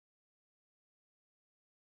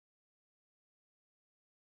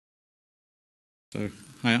So,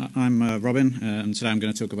 hi, I'm Robin, and today I'm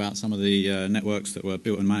going to talk about some of the networks that were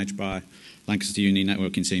built and managed by Lancaster Uni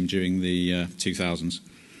networking team during the 2000s.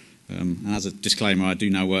 And as a disclaimer, I do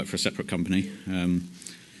now work for a separate company.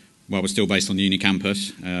 While we're still based on the uni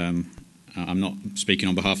campus, I'm not speaking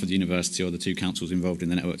on behalf of the university or the two councils involved in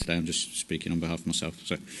the network today. I'm just speaking on behalf of myself.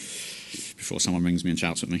 So, before someone rings me and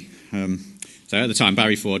shouts at me. So at the time,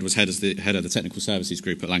 Barry Ford was head of the technical services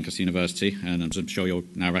group at Lancaster University, and I'm sure you'll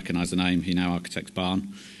now recognise the name. He now architects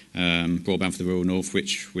Barn, broadband for the rural north,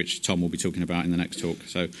 which Tom will be talking about in the next talk.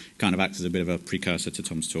 So kind of acts as a bit of a precursor to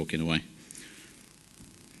Tom's talk in a way.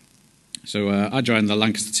 So I joined the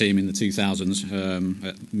Lancaster team in the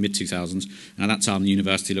 2000s, mid-2000s, and at that time the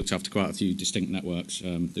university looked after quite a few distinct networks.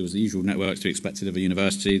 There was the usual networks to be expected of a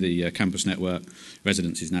university, the campus network,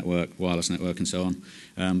 residences network, wireless network and so on.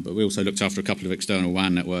 But we also looked after a couple of external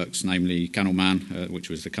WAN networks, namely CANLMAN, which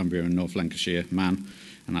was the Cumbria and North Lancashire MAN,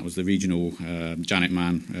 and that was the regional Janet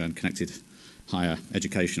MAN, connected higher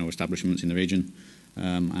educational establishments in the region.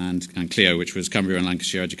 And CLEO, which was Cumbria and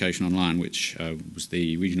Lancashire Education Online, which was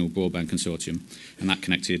the regional broadband consortium, and that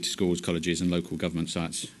connected schools, colleges and local government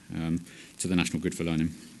sites to the National Grid for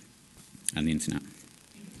Learning and the internet.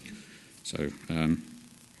 So we'll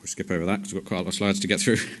skip over that because we've got quite a lot of slides to get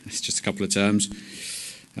through. It's just a couple of terms.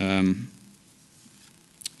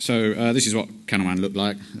 This is what CANLMAN looked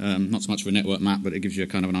like. Not so much of a network map, but it gives you a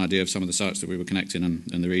kind of an idea of some of the sites that we were connecting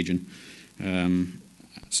and the region.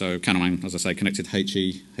 So CANLMAN, as I say, connected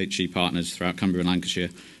HE partners throughout Cumbria and Lancashire,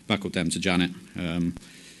 backled them to Janet.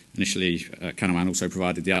 Initially, CANLMAN also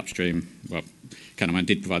provided the upstream, well, CANLMAN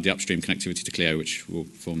did provide the upstream connectivity to CLEO, which will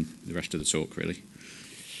form the rest of the talk, really.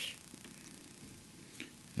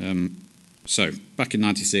 So, back in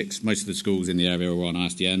 '96, most of the schools in the area were on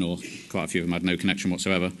ISDN, or quite a few of them had no connection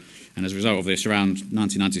whatsoever. And as a result of this, around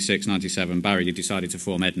 1996, 97, Barry decided to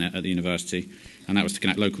form EdNet at the university, and that was to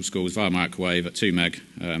connect local schools via microwave at 2 meg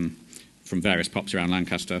from various POPs around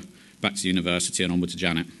Lancaster, back to the university and onward to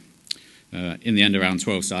Janet. In the end, around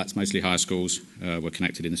 12 sites, mostly higher schools, were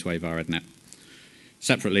connected in this way via EdNet.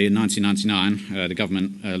 Separately, in 1999, the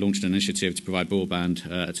government launched an initiative to provide broadband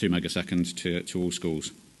at 2 megaseconds to all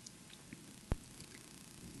schools.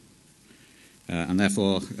 And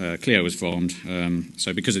therefore, CLEO was formed.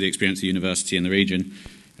 So because of the experience of the university in the region,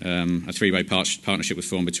 a three-way partnership was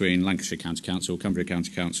formed between Lancashire County Council, Cumbria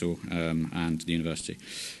County Council and the university.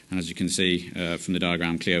 And as you can see from the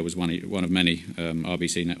diagram, CLEO was one of many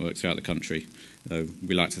RBC networks throughout the country, though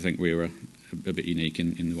we like to think we were a bit unique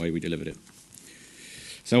in the way we delivered it.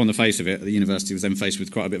 So on the face of it, the university was then faced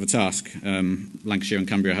with quite a bit of a task. Lancashire and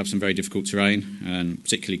Cumbria have some very difficult terrain, and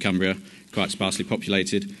particularly Cumbria, quite sparsely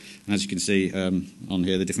populated. And as you can see on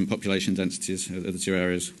here, the different population densities of the two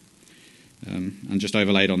areas. And just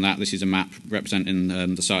overlaid on that, this is a map representing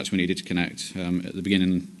the sites we needed to connect. At the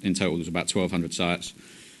beginning, in total, there was about 1,200 sites.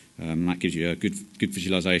 That gives you a good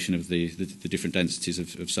visualisation of the different densities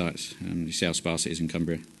of sites. You see how sparse it is in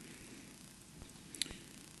Cumbria.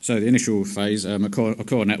 So the initial phase, a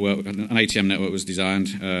core network, an ATM network was designed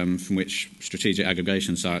from which strategic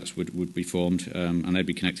aggregation sites would be formed, and they'd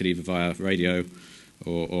be connected either via radio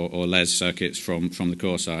or LES circuits from the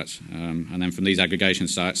core sites. And then from these aggregation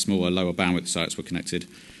sites, smaller, lower bandwidth sites were connected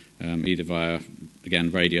either via, again,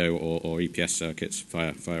 radio or EPS circuits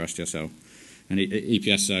via SDSL. And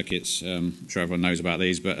EPS circuits, I'm sure everyone knows about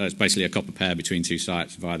these, but it's basically a copper pair between two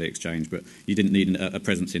sites via the exchange, but you didn't need a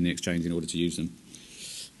presence in the exchange in order to use them.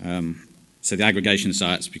 So the aggregation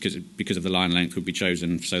sites, because of the line length, would be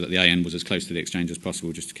chosen so that the AN was as close to the exchange as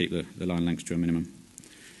possible, just to keep the line lengths to a minimum.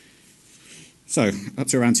 So up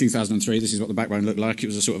to around 2003, this is what the backbone looked like. It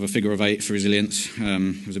was a sort of a figure of 8 for resilience.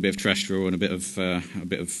 There was a bit of terrestrial and a bit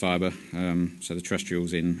of fibre. So the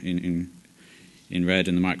terrestrial's in red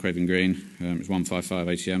and the microwave in green. It was 155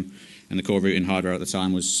 ATM, and the core routing hardware at the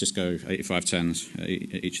time was Cisco 8510s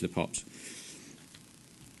at each of the POPs.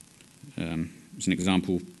 It's an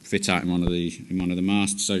example fit out in one of the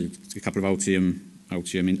masts. So a couple of Altium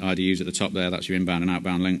IDUs at the top there. That's your inbound and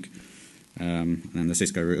outbound link, and then the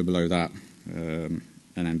Cisco router below that, and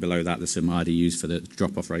then below that there's some IDUs for the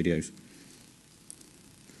drop-off radios.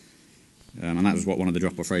 And that was what one of the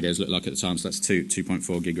drop-off radios looked like at the time. So that's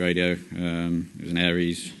 2.4 gig radio. It was an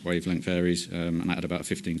Aries, wavelength Aries, and that had about a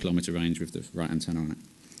 15-kilometre range with the right antenna on it.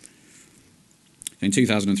 In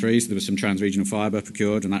 2003, so there was some trans-regional fibre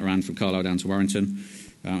procured, and that ran from Carlisle down to Warrington.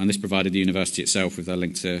 And this provided the university itself with a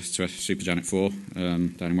link to Super Janet 4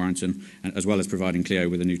 down in Warrington, as well as providing CLEO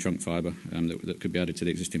with a new trunk fibre that could be added to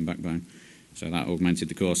the existing backbone. So that augmented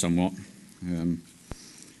the core somewhat, and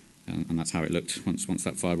that's how it looked once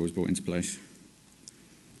that fibre was brought into place.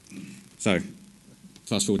 So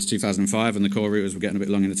fast forward to 2005, and the core routers were getting a bit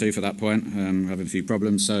long in the tooth at that point, having a few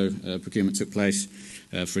problems, so procurement took place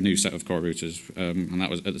for a new set of core routers, and that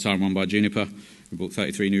was at the time run by Juniper. We bought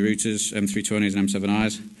 33 new routers, M320s and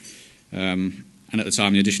M7Is. And at the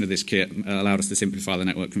time, the addition of this kit allowed us to simplify the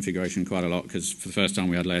network configuration quite a lot, because for the first time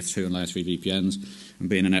we had layer 2 and layer 3 VPNs, and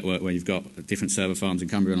being a network where you've got different server farms in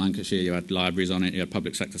Cumbria and Lancashire, you had libraries on it, you had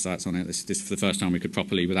public sector sites on it. This for the first time we could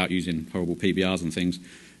properly, without using horrible PBRs and things,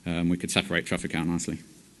 we could separate traffic out nicely.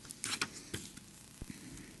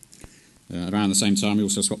 Around the same time, we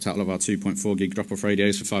also swapped out all of our 2.4 gig drop-off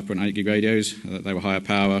radios for 5.8 gig radios. They were higher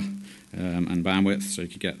power and bandwidth, so you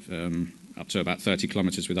could get up to about 30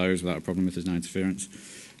 kilometres with those without a problem if there's no interference.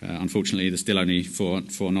 Unfortunately, there's still only four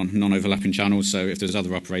non-overlapping channels, so if there's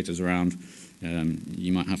other operators around,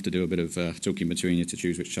 you might have to do a bit of talking between you to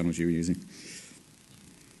choose which channels you're using.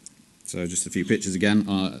 So just a few pictures again.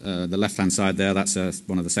 The left-hand side there, that's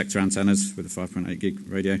one of the sector antennas with a 5.8 gig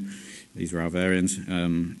radio. These are our variants.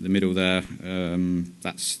 The middle there,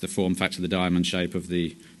 that's the form factor, the diamond shape of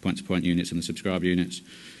the point-to-point units and the subscriber units.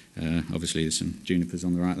 Obviously, there's some Junipers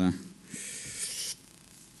on the right there.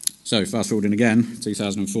 So fast forwarding again,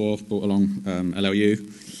 2004, brought along LLU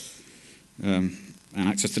and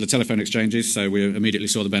access to the telephone exchanges, so we immediately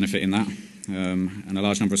saw the benefit in that. And a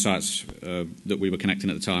large number of sites that we were connecting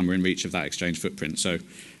at the time were in reach of that exchange footprint. So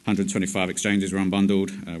 125 exchanges were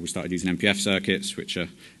unbundled. We started using MPF circuits, which are,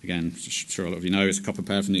 again, sure a lot of you know, is a copper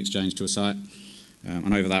pair from the exchange to a site.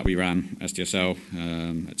 And over that we ran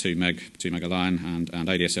SDSL at 2 meg a line, and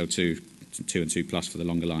ADSL 2 and 2 plus for the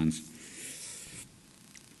longer lines.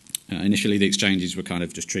 Initially, the exchanges were kind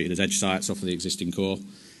of just treated as edge sites off of the existing core,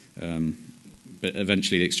 but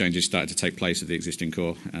eventually the exchanges started to take place of the existing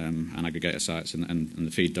core and aggregator sites, and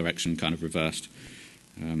the feed direction kind of reversed.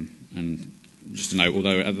 And just to note,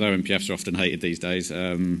 although MPFs are often hated these days,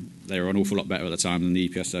 they were an awful lot better at the time than the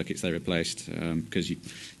EPS circuits they replaced, because you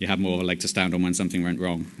had more of a leg to stand on when something went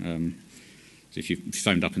wrong. So if you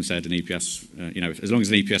phoned up and said an EPS, as long as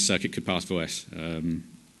an EPS circuit could pass voice,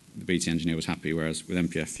 the BT engineer was happy, whereas with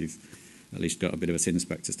MPF you've at least got a bit of a tin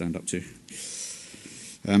spec to stand up to.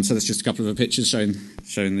 So there's just a couple of pictures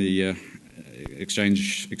showing the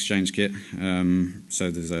exchange kit.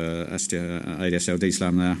 So there's a ADSL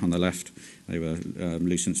DSLAM there on the left. They were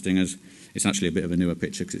Lucent Stingers. It's actually a bit of a newer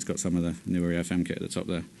picture because it's got some of the newer EFM kit at the top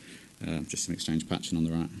there. Just some exchange patching on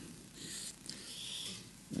the right.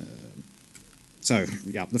 So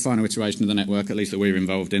yeah, the final iteration of the network, at least that we were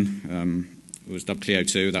involved in, was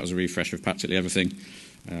CLEO2. That was a refresh of practically everything.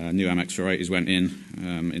 New MX480s went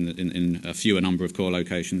in a fewer number of core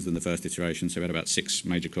locations than the first iteration, so we had about 6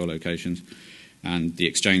 major core locations. And the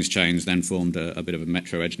exchange chains then formed a bit of a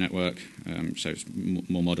metro edge network, so it's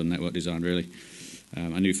more modern network design really.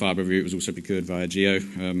 A new fibre route was also procured via Geo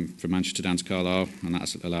from Manchester down to Carlisle, and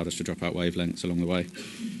that's allowed us to drop out wavelengths along the way.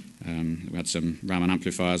 We had some Raman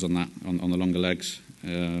amplifiers on the longer legs.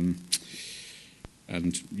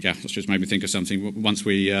 And yeah, that's just made me think of something. Once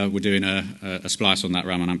we were doing a splice on that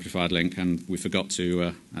Raman amplified link, and we forgot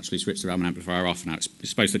to actually switch the Raman amplifier off. Now it's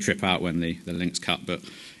supposed to trip out when the link's cut, but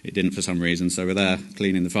it didn't for some reason. So we're there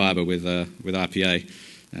cleaning the fibre with RPA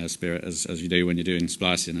spirit, as you do when you're doing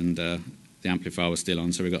splicing, and the amplifier was still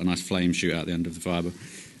on, so we got a nice flame shoot out the end of the fibre,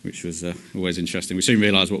 which was always interesting. We soon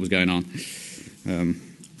realised what was going on.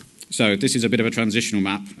 So this is a bit of a transitional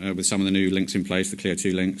map with some of the new links in place, the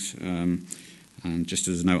CLEO2 links. And just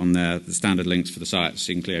as a note on there, the standard links for the sites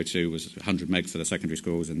in CLEO2 was 100 meg for the secondary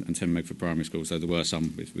schools and 10 meg for primary schools, so there were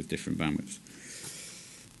some with different bandwidths.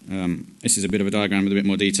 This is a bit of a diagram with a bit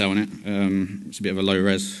more detail on it. It's a bit of a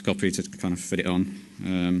low-res copy to kind of fit it on.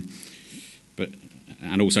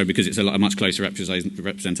 And also because it's a much closer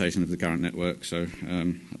representation of the current network, so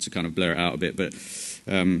I had to kind of blur it out a bit. But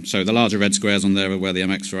so the larger red squares on there are where the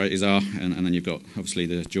MX480s are, and then you've got obviously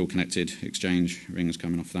the dual-connected exchange rings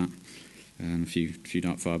coming off that. And a few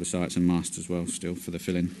dark fibre sites and masts as well still for the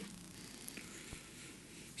fill-in.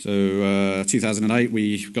 So 2008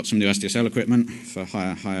 we got some new SDSL equipment for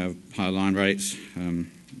higher line rates.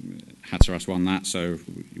 Hatteras won that, so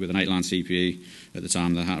with an 8-line CPE at the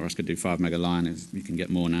time the Hatteras could do 5 meg a line. You can get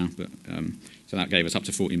more now, but so that gave us up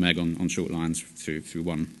to 40 meg on short lines through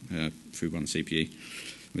one CPE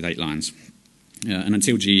with 8 lines. And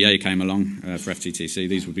until GEA came along for FTTC,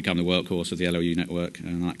 these would become the workhorse of the LLU network,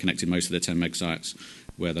 and that connected most of the 10 meg sites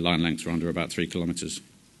where the line lengths were under about 3 kilometres.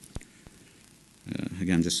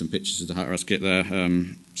 Again, just some pictures of the Hatteras kit there.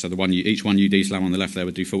 So each one UD-SLAM on the left there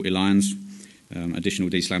would do 40 lines. Additional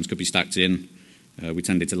D-SLAMs could be stacked in. We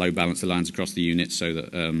tended to load balance the lines across the units so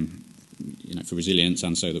that, for resilience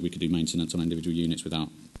and so that we could do maintenance on individual units without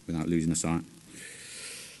losing a site.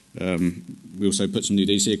 We also put some new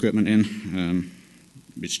DC equipment in,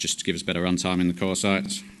 which just gives us better runtime in the core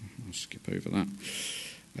sites. I'll skip over that.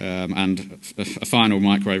 And a final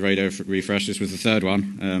microwave radio refresh. This was the third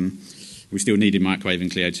one. We still needed microwave in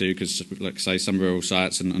CLEO 2 because, like I say, some rural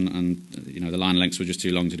sites and you know, the line lengths were just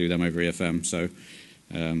too long to do them over EFM. So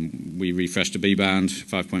we refreshed a B-band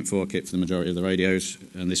 5.4 kit for the majority of the radios,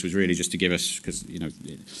 and this was really just to give us, because you know,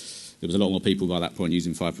 there was a lot more people by that point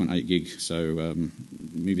using 5.8 gig, so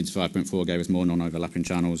moving to 5.4 gave us more non-overlapping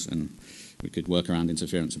channels, and we could work around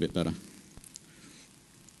interference a bit better.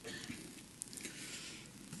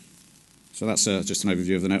 So that's just an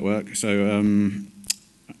overview of the network. So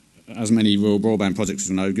as many rural broadband projects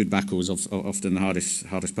will know, good backhaul is often the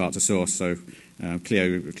hardest part to source. So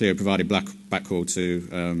CLEO provided backhaul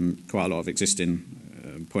to quite a lot of existing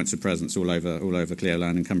points of presence all over CLEO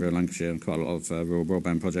land in Cumbria and Lancashire, and quite a lot of rural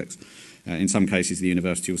broadband projects. In some cases, the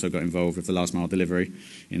university also got involved with the last mile delivery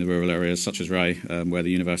in the rural areas, such as Ray, where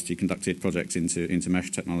the university conducted projects into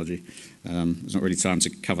mesh technology. There's not really time to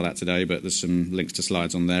cover that today, but there's some links to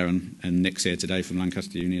slides on there, and Nick's here today from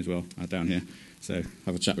Lancaster Uni as well, down here. So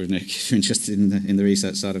have a chat with Nick if you're interested in the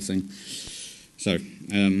research side of things. So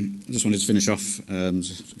I just wanted to finish off a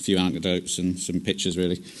few anecdotes and some pictures,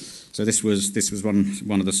 really. So this was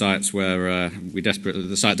one of the sites where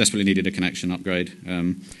the site desperately needed a connection upgrade,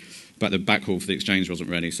 but the backhaul for the exchange wasn't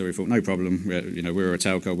ready. So we thought, no problem. We're a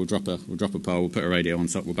telco. We'll drop a pole. We'll put a radio on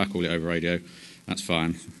top. We'll backhaul it over radio. That's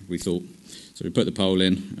fine. We thought. So we put the pole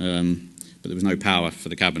in, but there was no power for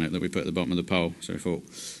the cabinet that we put at the bottom of the pole. So we thought,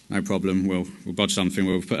 no problem. We'll bodge something.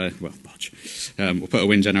 We'll put a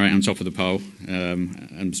wind generator on top of the pole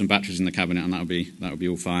and some batteries in the cabinet, and that'll be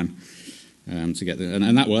all fine. To get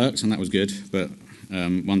and that worked, and that was good. But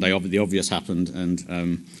one day the obvious happened, and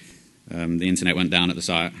the internet went down at the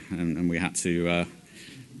site, and we had to.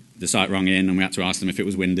 The site rung in, and we had to ask them if it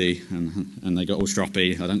was windy, and they got all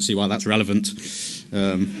stroppy. I don't see why that's relevant.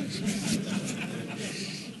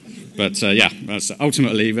 But yeah,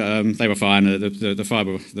 ultimately they were fine.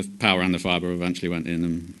 The power and the fibre eventually went in,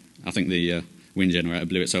 and I think the wind generator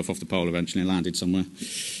blew itself off the pole eventually and landed somewhere.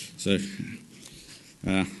 So.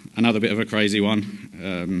 Another bit of a crazy one.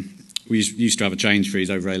 We used to have a change freeze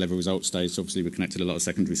over A-level results day, so obviously we connected a lot of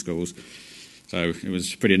secondary schools. So it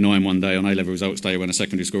was pretty annoying one day on A-level results day when a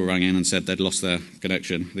secondary school rang in and said they'd lost their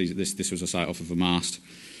connection. This was a site off of a mast.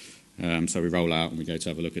 So we roll out and we go to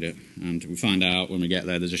have a look at it. And we find out when we get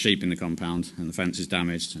there there's a sheep in the compound and the fence is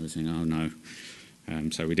damaged. And we think, oh no.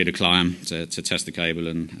 So we did a climb to test the cable,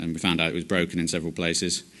 and we found out it was broken in several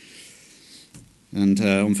places. And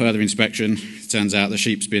on further inspection, it turns out the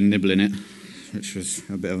sheep's been nibbling it, which was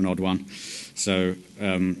a bit of an odd one. So,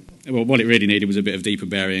 well, what it really needed was a bit of deeper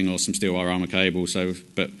burying or some steel wire armour cable. So,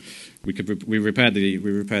 but we repaired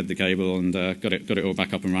the cable and got it all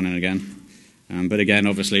back up and running again. But again,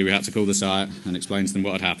 obviously, we had to call the site and explain to them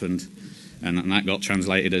what had happened, and that got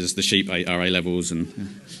translated as the sheep ate our A-levels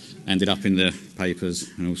and ended up in the papers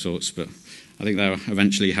and all sorts. But I think they were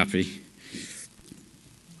eventually happy.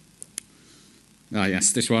 Ah,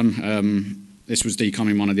 yes, this one. This was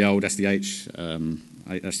decomming one of the old SDH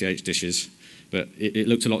dishes, but it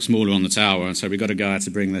looked a lot smaller on the tower, and so we got a guy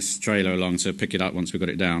to bring this trailer along to pick it up once we got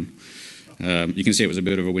it down. You can see it was a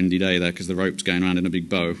bit of a windy day there because the rope's going around in a big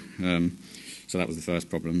bow, so that was the first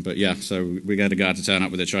problem. But yeah, so we got a guy to turn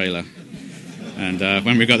up with a trailer, and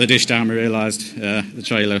when we got the dish down, we realised the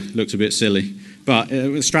trailer looked a bit silly, but it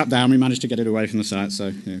was strapped down. We managed to get it away from the site,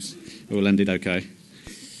 so it all ended okay.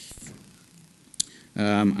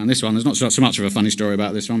 And this one, there's not so much of a funny story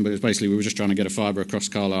about this one, but it's basically we were just trying to get a fibre across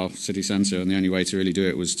Carlisle city centre, and the only way to really do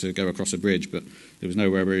it was to go across a bridge, but there was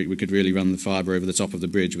nowhere where we could really run the fibre over the top of the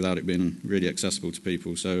bridge without it being really accessible to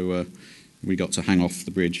people, so we got to hang off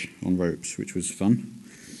the bridge on ropes, which was fun,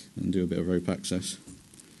 and do a bit of rope access.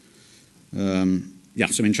 Yeah,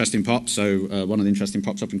 some interesting pops. So one of the interesting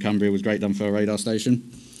pops up in Cumbria was Great Dunfer radar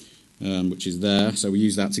station, which is there. So we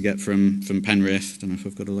use that to get from Penrith. I don't know if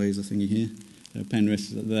I've got a laser thingy here.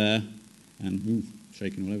 Penrith there, and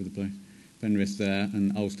shaking all over the place. Penrith there,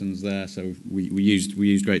 and Alston's there. So we used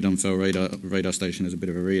Great Dunfer radar station as a bit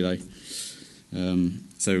of a relay.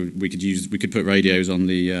 So we could put radios on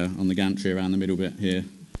the gantry around the middle bit here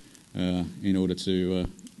in order to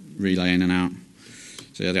relay in and out.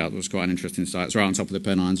 So yeah, that was quite an interesting site. It's right on top of the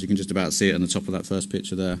Pennines. You can just about see it on the top of that first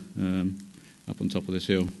picture there, up on top of this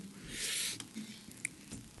hill.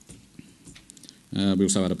 We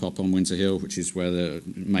also had a pop on Winter Hill, which is where the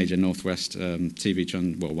major Northwest one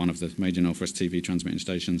of the major Northwest TV transmitting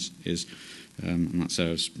stations is, and that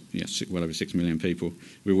serves well over 6 million people.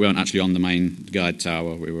 We weren't actually on the main guide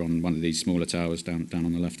tower. We were on one of these smaller towers down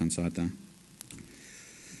on the left-hand side there.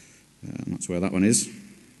 That's where that one is.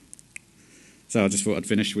 So I just thought I'd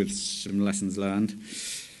finish with some lessons learned.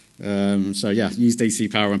 So yeah, use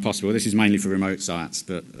DC power when possible. This is mainly for remote sites,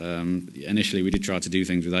 but initially we did try to do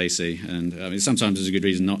things with AC, and sometimes there's a good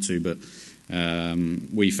reason not to, but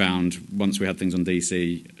we found once we had things on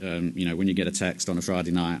DC, you know, when you get a text on a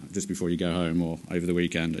Friday night just before you go home or over the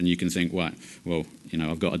weekend, and you can think, well, you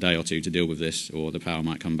know, I've got a day or two to deal with this, or the power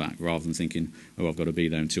might come back, rather than thinking, oh, I've got to be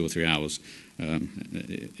there in 2 or 3 hours.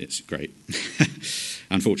 It's great.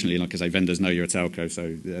 Unfortunately, like I say, vendors know you're a telco,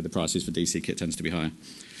 so the prices for DC kit tends to be higher.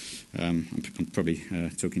 I'm probably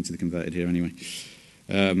talking to the converted here anyway.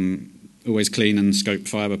 Always clean and scope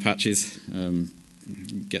fibre patches.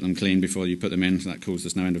 Get them clean before you put them in. That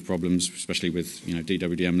causes no end of problems, especially with, you know,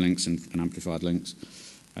 DWDM links and amplified links.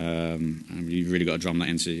 And you've really got to drum that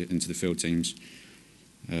into the field teams.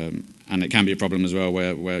 And it can be a problem as well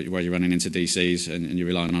where you're running into DCs and you're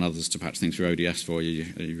relying on others to patch things through ODS for you.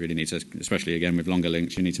 You really need to, especially again with longer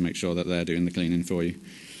links, you need to make sure that they're doing the cleaning for you.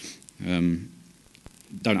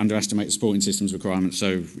 Don't underestimate the supporting systems requirements.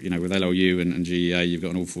 So, you know, with LLU and GEA, you've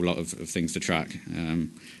got an awful lot of things to track.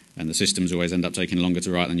 And the systems always end up taking longer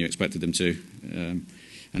to write than you expected them to. And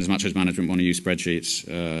as much as management want to use spreadsheets,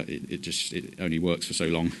 it only works for so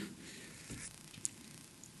long.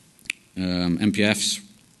 MPFs,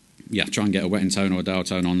 yeah, try and get a wetting tone or a dial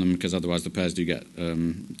tone on them, because otherwise the pairs do get,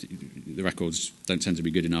 the records don't tend to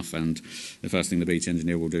be good enough, and the first thing the BT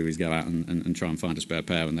engineer will do is go out and try and find a spare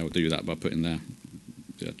pair, and they'll do that by putting their,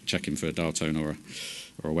 checking for a dial tone or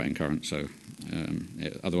a wetting current. So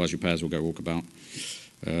otherwise your pairs will go walkabout.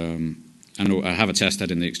 And have a test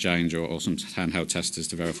head in the exchange or some handheld testers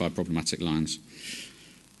to verify problematic lines.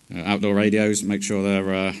 Outdoor radios, make sure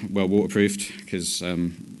they're well waterproofed, because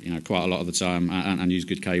you know, quite a lot of the time, and use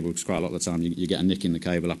good cable, because quite a lot of the time you get a nick in the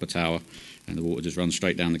cable up a tower, and the water just runs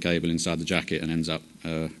straight down the cable inside the jacket and ends up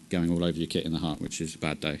going all over your kit in the hut, which is a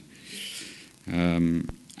bad day.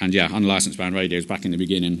 And yeah, unlicensed band radios. Back in the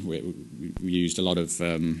beginning, we used a lot of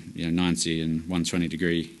you know, 90 and 120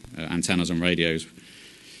 degree antennas on radios.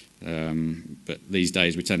 But these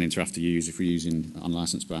days we're tending to have to use, if we're using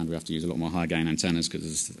unlicensed band, we have to use a lot more high gain antennas,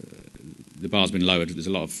 because the bar's been lowered. There's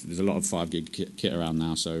a lot of 5 gig kit around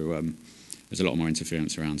now, so there's a lot more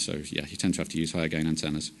interference around. So yeah, you tend to have to use higher gain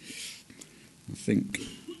antennas. I think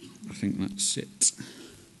that's it.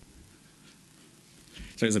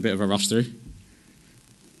 So it's a bit of a rush through.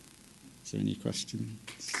 Is there any questions?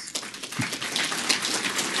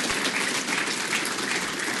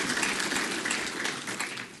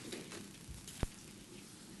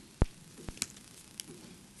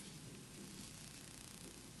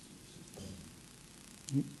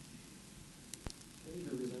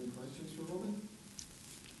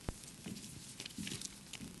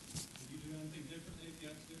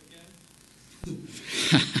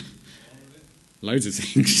 Loads of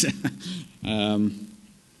things.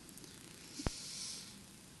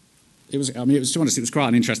 It was, to be honest, it was quite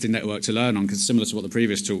an interesting network to learn on, because similar to what the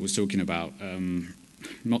previous talk was talking about,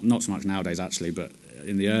 not so much nowadays actually, but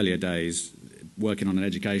in the earlier days, working on an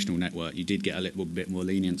educational network, you did get a little bit more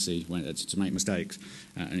leniency to make mistakes,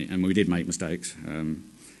 and we did make mistakes. You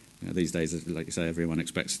know, these days, like you say, everyone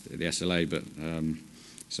expects the SLA, but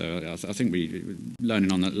so I think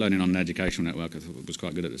learning on an educational network, I thought, was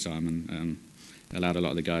quite good at the time, and allowed a lot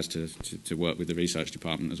of the guys to work with the research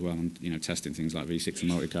department as well, and, you know, testing things like V6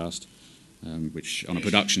 and multicast, which on a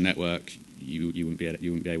production network you wouldn't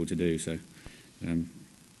be able to do. So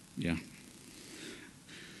yeah.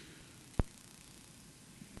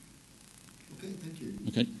 Okay, thank you.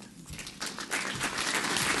 Okay.